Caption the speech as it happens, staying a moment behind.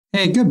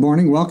Hey, good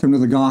morning. Welcome to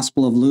the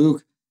Gospel of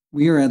Luke.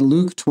 We are at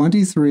Luke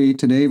 23,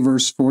 today,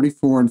 verse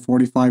 44 and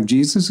 45.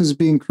 Jesus is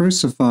being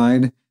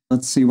crucified.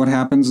 Let's see what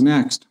happens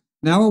next.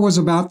 Now it was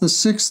about the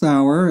 6th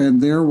hour,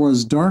 and there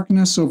was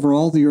darkness over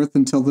all the earth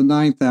until the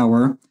 9th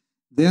hour.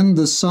 Then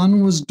the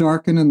sun was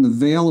darkened, and the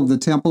veil of the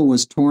temple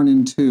was torn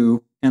in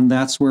two. And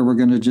that's where we're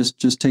going to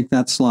just take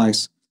that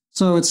slice.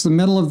 So it's the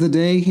middle of the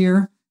day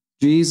here.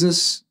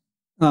 There's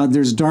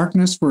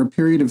darkness for a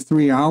period of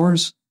 3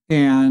 hours.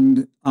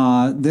 And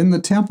then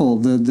the temple,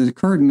 the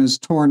curtain is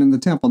torn in the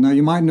temple. Now,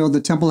 you might know the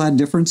temple had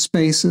different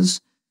spaces,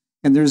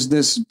 and there's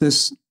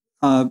this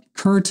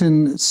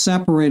curtain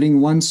separating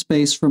one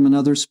space from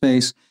another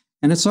space.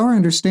 And it's our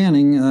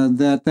understanding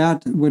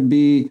that would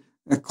be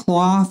a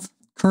cloth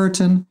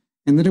curtain,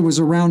 and that it was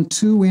around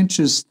 2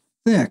 inches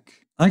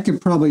thick. I could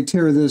probably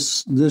tear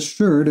this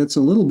shirt. It's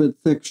a little bit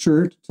thick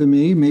shirt to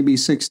me, maybe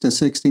 1/6 to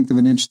 1/16 of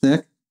an inch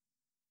thick.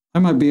 I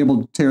might be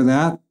able to tear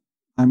that.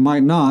 I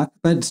might not,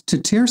 but to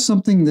tear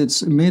something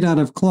that's made out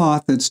of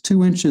cloth that's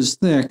 2 inches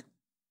thick,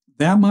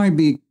 that might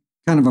be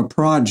kind of a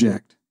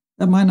project.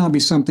 That might not be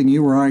something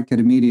you or I could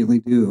immediately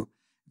do.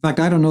 In fact,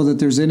 I don't know that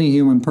there's any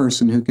human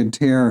person who could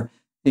tear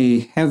a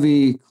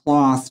heavy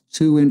cloth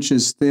 2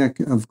 inches thick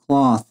of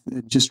cloth,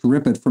 just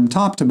rip it from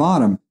top to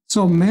bottom.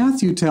 So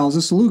Matthew tells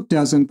us, Luke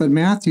doesn't, but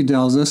Matthew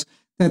tells us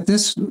that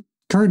this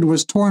curtain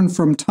was torn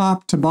from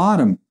top to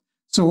bottom.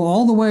 So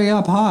all the way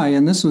up high,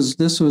 and this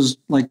was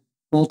like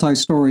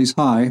multi-stories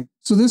high.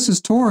 So this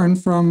is torn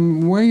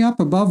from way up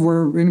above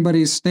where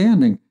anybody's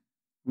standing.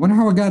 I wonder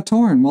how it got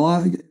torn.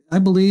 Well, I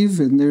believe,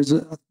 and there's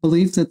a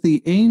belief that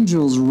the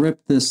angels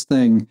ripped this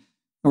thing,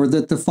 or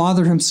that the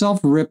Father himself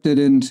ripped it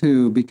in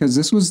two, because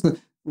this was the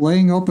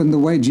laying open the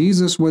way.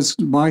 Jesus was,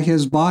 by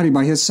his body,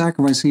 by his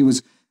sacrifice, he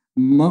was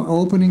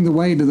opening the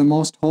way to the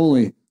most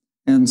holy.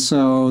 And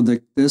so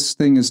this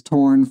thing is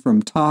torn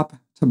from top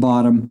to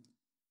bottom.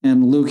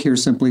 And Luke here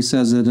simply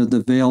says that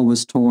the veil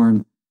was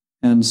torn.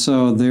 And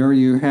so there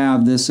you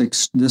have this.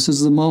 This is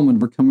the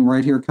moment.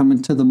 We're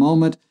coming to the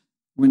moment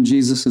when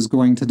Jesus is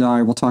going to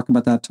die. We'll talk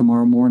about that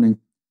tomorrow morning.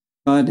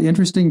 But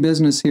interesting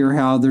business here,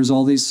 how there's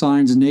all these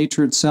signs.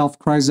 Nature itself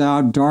cries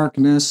out,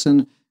 darkness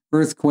and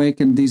earthquake,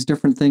 and these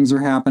different things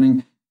are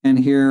happening. And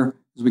here,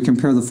 as we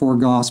compare the four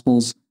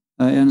Gospels,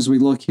 and as we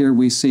look here,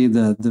 we see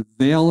the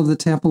veil of the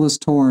temple is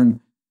torn,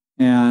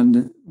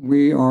 and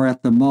we are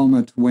at the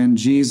moment when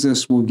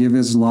Jesus will give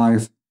his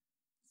life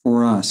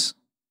for us.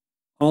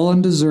 All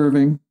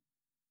undeserving,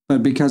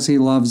 but because he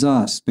loves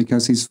us,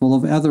 because he's full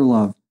of other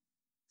love,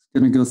 he's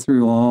going to go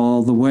through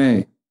all the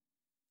way.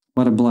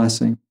 What a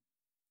blessing.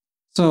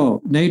 So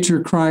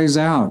nature cries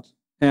out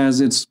as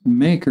its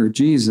maker,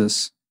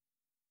 Jesus,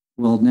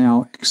 will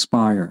now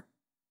expire.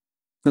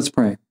 Let's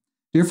pray.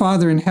 Dear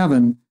Father in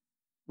heaven,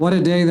 what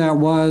a day that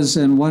was,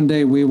 and one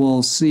day we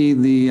will see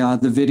the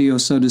video,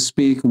 so to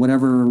speak,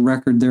 whatever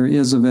record there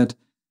is of it.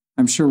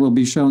 I'm sure we'll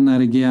be shown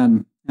that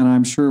again, and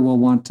I'm sure we'll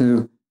want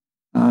to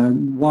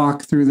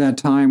walk through that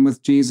time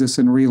with Jesus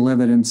and relive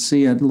it and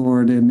see it,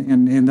 Lord,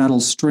 and that'll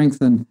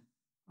strengthen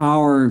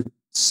our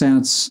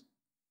sense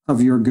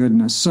of your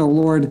goodness. So,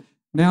 Lord,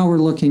 now we're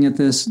looking at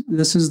this.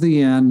 This is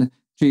the end.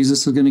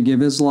 Jesus is going to give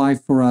his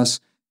life for us.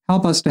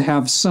 Help us to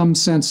have some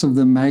sense of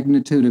the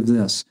magnitude of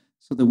this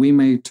so that we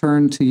may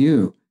turn to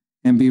you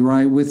and be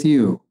right with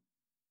you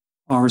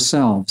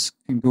ourselves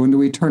and go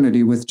into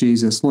eternity with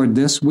Jesus. Lord,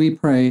 this we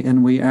pray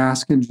and we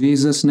ask in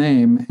Jesus'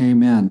 name,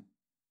 amen.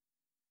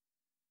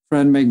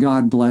 Friend, may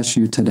God bless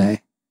you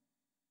today.